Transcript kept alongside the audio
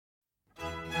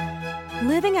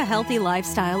Living a healthy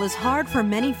lifestyle is hard for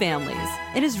many families.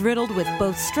 It is riddled with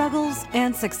both struggles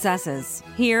and successes.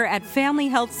 Here at Family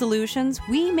Health Solutions,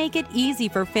 we make it easy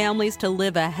for families to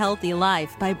live a healthy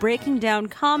life by breaking down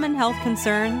common health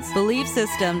concerns, belief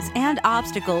systems, and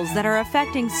obstacles that are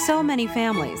affecting so many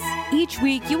families. Each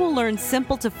week, you will learn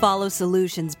simple-to-follow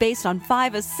solutions based on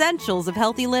 5 essentials of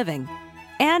healthy living.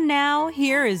 And now,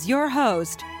 here is your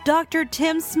host, Dr.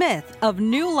 Tim Smith of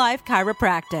New Life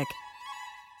Chiropractic.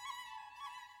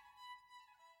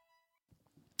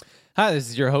 Hi, this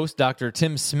is your host, Dr.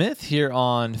 Tim Smith, here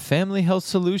on Family Health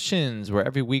Solutions, where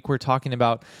every week we're talking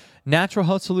about natural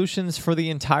health solutions for the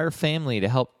entire family to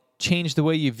help change the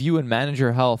way you view and manage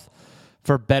your health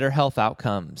for better health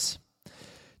outcomes.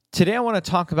 Today, I want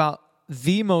to talk about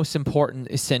the most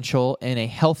important essential in a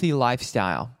healthy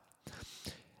lifestyle.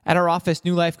 At our office,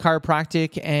 New Life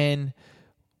Chiropractic, and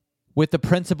with the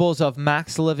principles of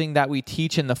max living that we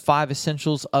teach in the 5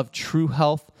 essentials of true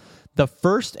health, the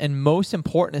first and most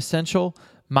important essential,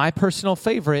 my personal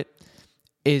favorite,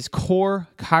 is core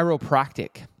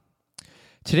chiropractic.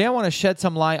 Today, I want to shed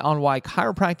some light on why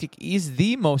chiropractic is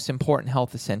the most important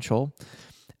health essential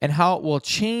and how it will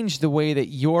change the way that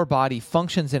your body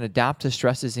functions and adapts to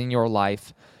stresses in your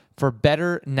life for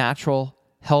better natural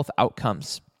health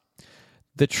outcomes.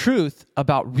 The truth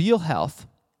about real health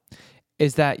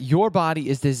is that your body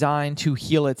is designed to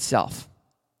heal itself.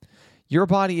 Your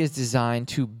body is designed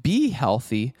to be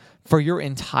healthy for your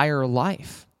entire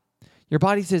life. Your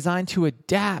body's designed to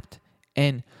adapt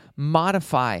and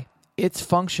modify its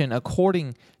function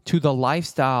according to the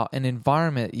lifestyle and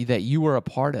environment that you are a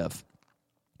part of.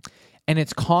 And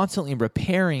it's constantly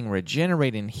repairing,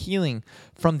 regenerating, healing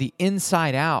from the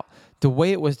inside out the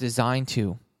way it was designed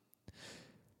to.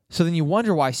 So then you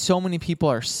wonder why so many people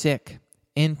are sick,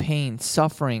 in pain,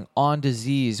 suffering, on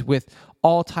disease, with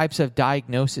all types of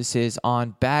diagnoses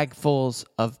on bagfuls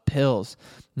of pills,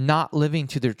 not living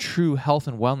to their true health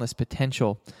and wellness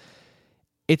potential.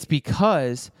 It's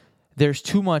because there's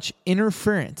too much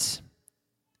interference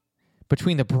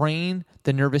between the brain,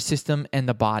 the nervous system, and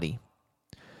the body.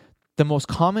 The most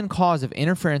common cause of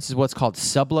interference is what's called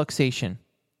subluxation,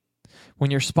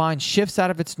 when your spine shifts out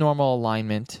of its normal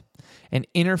alignment and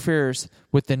interferes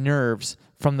with the nerves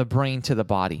from the brain to the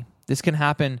body. This can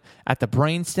happen at the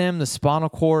brainstem, the spinal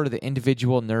cord, or the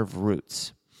individual nerve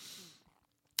roots.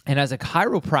 And as a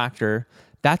chiropractor,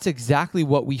 that's exactly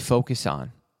what we focus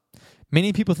on.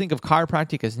 Many people think of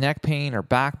chiropractic as neck pain or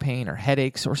back pain or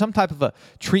headaches or some type of a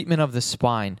treatment of the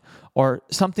spine or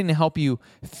something to help you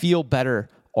feel better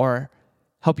or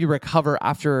help you recover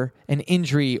after an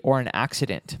injury or an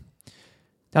accident.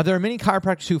 Now, there are many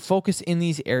chiropractors who focus in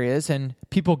these areas, and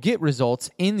people get results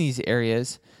in these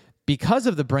areas because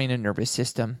of the brain and nervous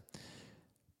system.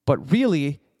 But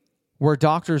really, we're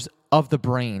doctors of the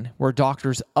brain. We're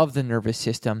doctors of the nervous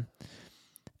system.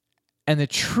 And the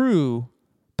true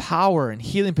power and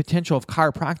healing potential of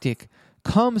chiropractic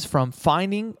comes from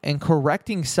finding and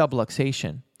correcting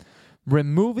subluxation,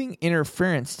 removing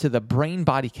interference to the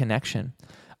brain-body connection,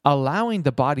 allowing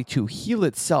the body to heal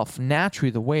itself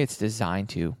naturally the way it's designed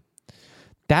to.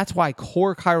 That's why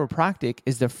core chiropractic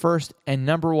is the first and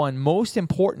number one most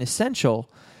important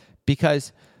essential,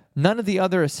 because none of the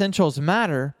other essentials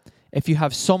matter if you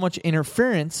have so much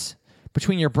interference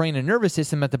between your brain and nervous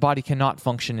system that the body cannot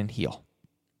function and heal.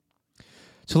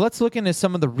 So let's look into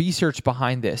some of the research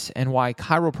behind this and why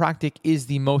chiropractic is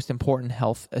the most important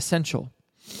health essential.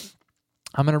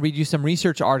 I'm going to read you some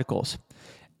research articles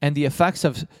and the effects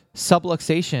of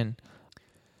subluxation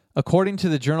according to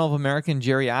the Journal of American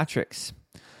Geriatrics.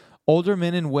 Older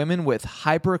men and women with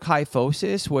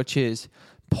hyperkyphosis, which is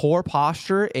poor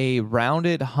posture, a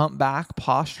rounded humpback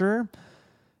posture,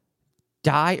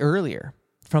 die earlier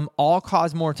from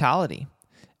all-cause mortality.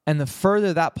 And the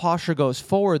further that posture goes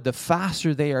forward, the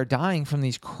faster they are dying from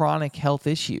these chronic health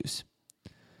issues.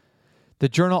 The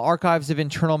Journal Archives of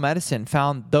Internal Medicine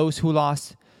found those who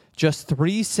lost just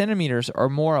 3 centimeters or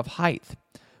more of height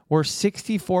were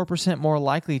 64% more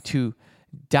likely to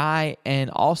die and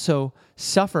also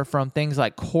suffer from things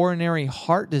like coronary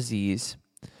heart disease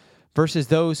versus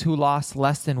those who lost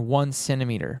less than 1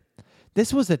 centimeter.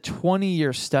 This was a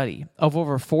 20-year study of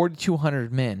over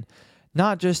 4,200 men,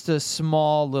 not just a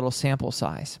small little sample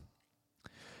size.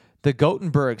 The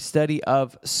Gothenburg study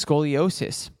of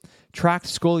scoliosis tracked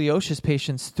scoliosis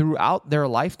patients throughout their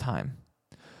lifetime,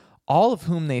 all of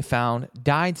whom they found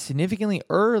died significantly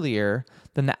earlier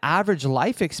than the average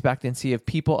life expectancy of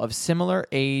people of similar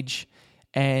age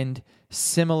and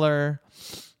similar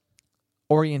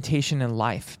orientation in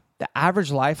life. The average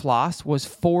life loss was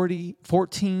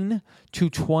 14 to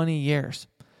 20 years.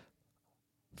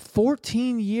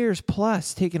 14 years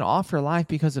plus taken off your life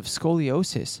because of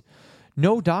scoliosis.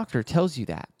 No doctor tells you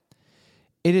that.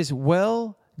 It is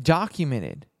well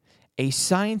documented, a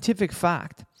scientific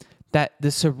fact, that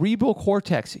the cerebral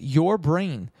cortex, your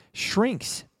brain,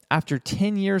 shrinks after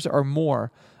 10 years or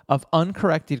more of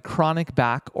uncorrected chronic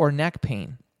back or neck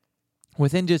pain.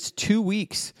 Within just 2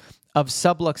 weeks of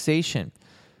subluxation,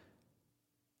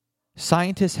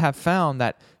 scientists have found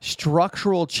that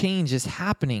structural change is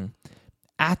happening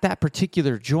at that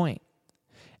particular joint.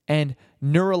 And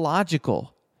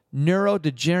neurological,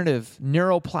 neurodegenerative,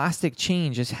 neuroplastic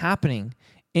change is happening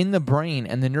in the brain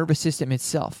and the nervous system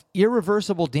itself.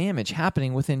 Irreversible damage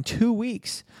happening within 2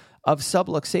 weeks of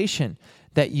subluxation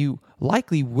that you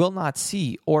likely will not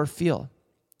see or feel.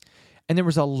 And there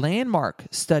was a landmark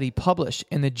study published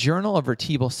in the Journal of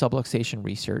Vertebral Subluxation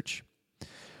Research,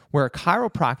 where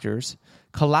chiropractors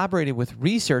collaborated with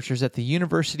researchers at the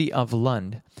University of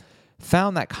Lund,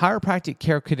 found that chiropractic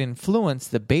care could influence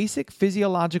the basic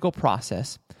physiological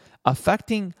process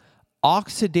affecting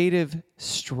oxidative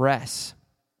stress.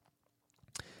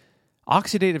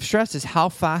 Oxidative stress is how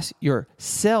fast your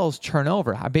cells turn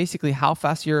over, basically how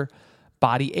fast your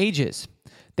body ages.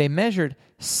 They measured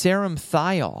serum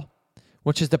thiol,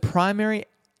 which is the primary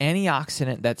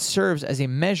antioxidant that serves as a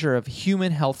measure of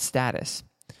human health status.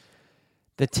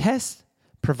 The test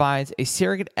provides a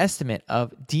surrogate estimate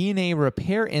of DNA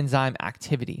repair enzyme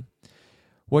activity,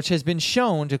 which has been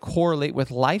shown to correlate with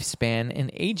lifespan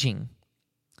and aging.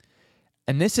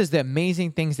 And this is the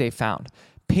amazing things they found.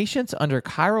 Patients under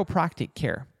chiropractic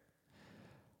care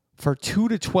for 2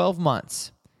 to 12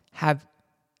 months have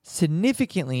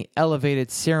significantly elevated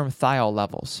serum thiol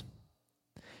levels.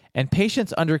 And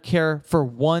patients under care for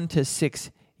 1 to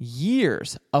 6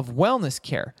 years of wellness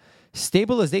care,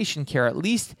 stabilization care, at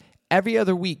least every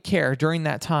other week care during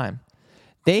that time,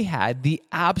 they had the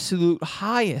absolute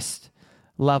highest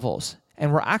levels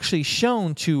and were actually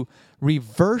shown to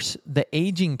reverse the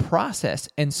aging process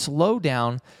and slow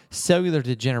down cellular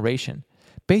degeneration.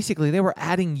 Basically, they were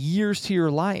adding years to your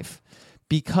life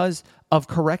because of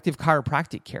corrective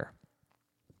chiropractic care.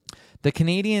 The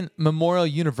Canadian Memorial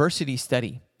University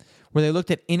study, where they looked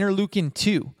at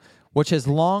interleukin-2, which has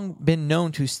long been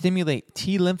known to stimulate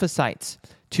T lymphocytes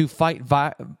to fight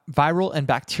viral and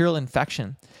bacterial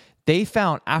infection. They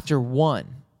found after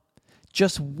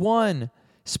just one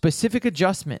specific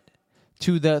adjustment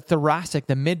to the thoracic,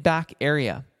 the mid-back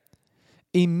area,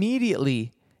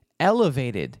 immediately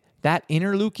elevated that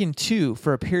interleukin-2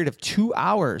 for a period of 2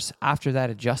 hours after that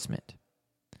adjustment.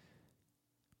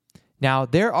 Now,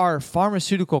 there are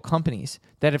pharmaceutical companies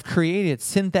that have created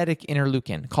synthetic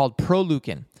interleukin called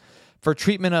Proleukin for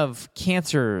treatment of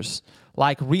cancers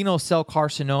like renal cell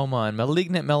carcinoma and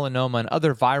malignant melanoma and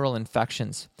other viral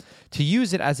infections, to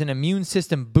use it as an immune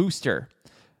system booster.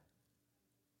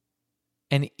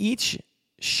 And each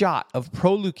shot of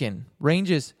Proleukin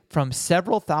ranges from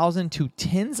several thousand to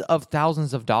tens of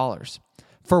thousands of dollars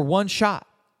for one shot,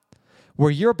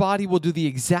 where your body will do the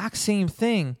exact same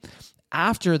thing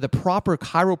after the proper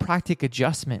chiropractic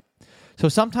adjustment. So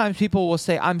sometimes people will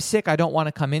say, I'm sick, I don't want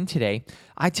to come in today.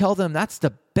 I tell them that's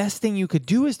the best thing you could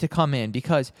do is to come in,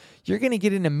 because you're going to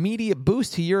get an immediate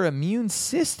boost to your immune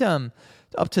system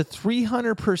up to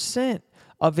 300%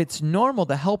 of its normal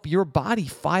to help your body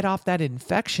fight off that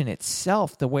infection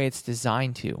itself the way it's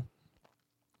designed to.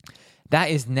 That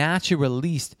is naturally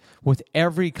released with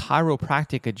every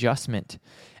chiropractic adjustment.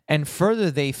 And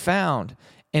further, they found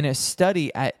in a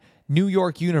study at New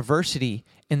York University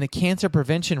in the Cancer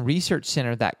Prevention Research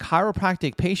Center that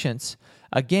chiropractic patients,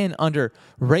 again, under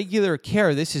regular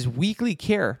care, this is weekly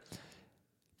care,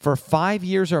 for 5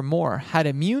 years or more, had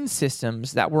immune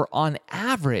systems that were on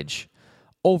average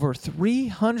over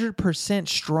 300%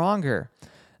 stronger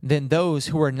than those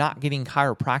who are not getting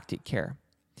chiropractic care.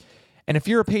 And if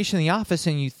you're a patient in the office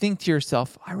and you think to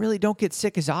yourself, I really don't get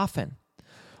sick as often,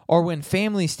 or when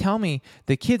families tell me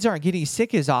the kids aren't getting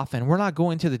sick as often, we're not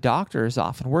going to the doctor as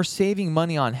often, we're saving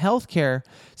money on health care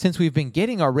since we've been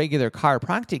getting our regular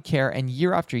chiropractic care, and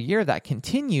year after year that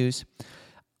continues,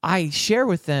 I share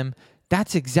with them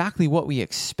that's exactly what we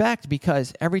expect,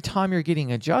 because every time you're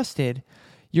getting adjusted,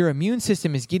 your immune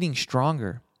system is getting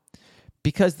stronger,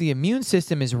 because the immune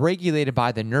system is regulated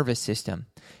by the nervous system.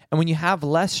 And when you have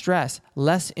less stress,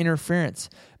 less interference,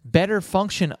 better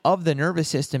function of the nervous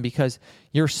system, because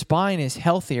your spine is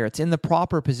healthier, it's in the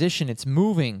proper position, it's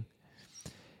moving,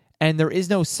 and there is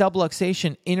no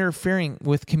subluxation interfering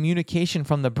with communication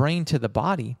from the brain to the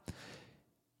body,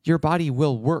 your body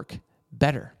will work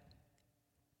better.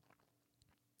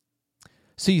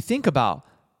 So you think about,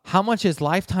 how much is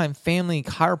lifetime family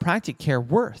chiropractic care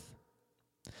worth?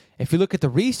 If you look at the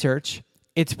research,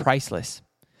 it's priceless.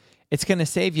 It's going to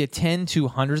save you tens to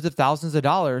hundreds of thousands of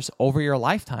dollars over your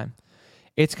lifetime.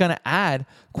 It's going to add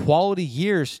quality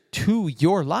years to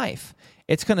your life.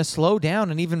 It's going to slow down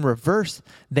and even reverse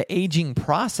the aging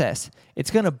process.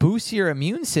 It's going to boost your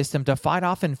immune system to fight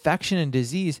off infection and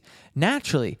disease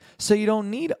naturally. So you don't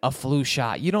need a flu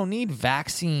shot. You don't need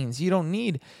vaccines. You don't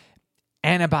need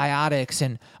antibiotics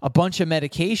and a bunch of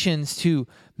medications to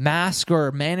mask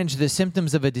or manage the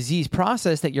symptoms of a disease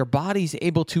process that your body's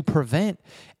able to prevent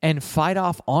and fight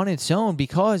off on its own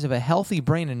because of a healthy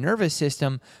brain and nervous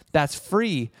system that's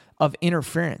free of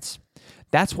interference.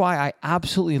 That's why I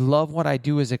absolutely love what I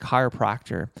do as a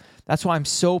chiropractor. That's why I'm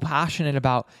so passionate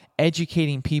about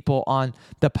educating people on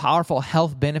the powerful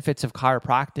health benefits of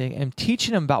chiropractic and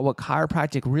teaching them about what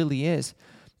chiropractic really is.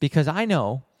 Because I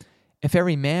know if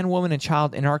every man, woman, and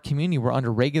child in our community were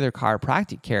under regular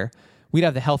chiropractic care, we'd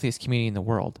have the healthiest community in the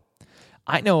world.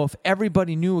 I know if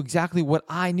everybody knew exactly what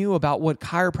I knew about what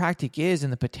chiropractic is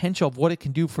and the potential of what it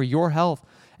can do for your health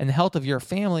and the health of your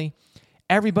family,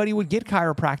 everybody would get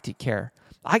chiropractic care.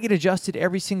 I get adjusted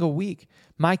every single week.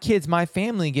 My kids, my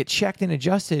family get checked and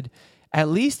adjusted at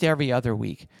least every other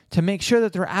week to make sure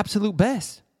that they're absolute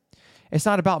best. It's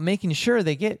not about making sure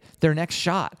they get their next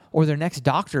shot or their next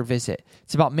doctor visit.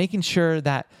 It's about making sure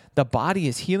that the body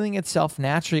is healing itself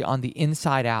naturally on the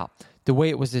inside out, the way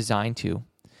it was designed to.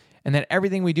 And that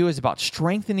everything we do is about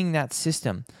strengthening that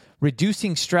system,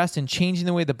 reducing stress, and changing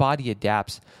the way the body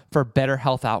adapts for better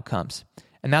health outcomes.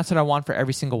 And that's what I want for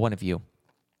every single one of you.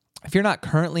 If you're not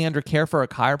currently under care for a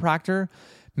chiropractor,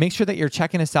 make sure that you're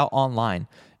checking us out online.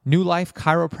 New Life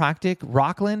Chiropractic,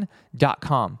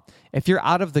 Rocklin.com. If you're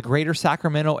out of the greater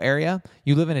Sacramento area,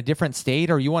 you live in a different state,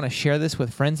 or you want to share this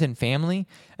with friends and family,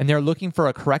 and they're looking for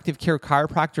a corrective care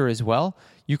chiropractor as well,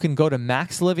 you can go to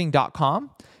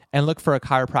maxliving.com and look for a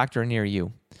chiropractor near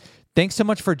you. Thanks so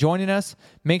much for joining us.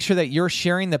 Make sure that you're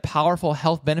sharing the powerful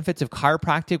health benefits of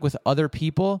chiropractic with other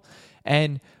people,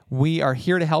 and we are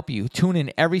here to help you. Tune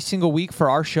in every single week for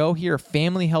our show here,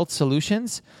 Family Health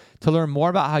Solutions, to learn more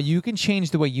about how you can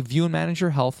change the way you view and manage your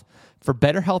health for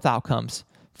better health outcomes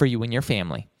for you and your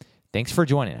family. Thanks for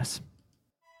joining us.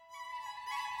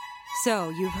 So,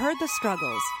 you've heard the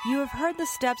struggles, you have heard the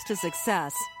steps to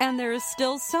success, and there is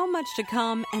still so much to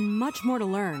come and much more to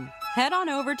learn. Head on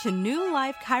over to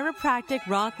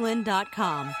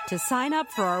newlifechiropracticrocklin.com to sign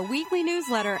up for our weekly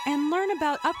newsletter and learn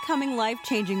about upcoming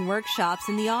life-changing workshops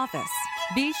in the office.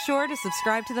 Be sure to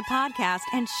subscribe to the podcast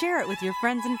and share it with your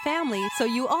friends and family so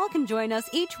you all can join us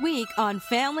each week on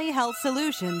Family Health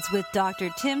Solutions with Dr.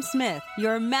 Tim Smith,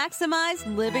 your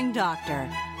maximized living doctor.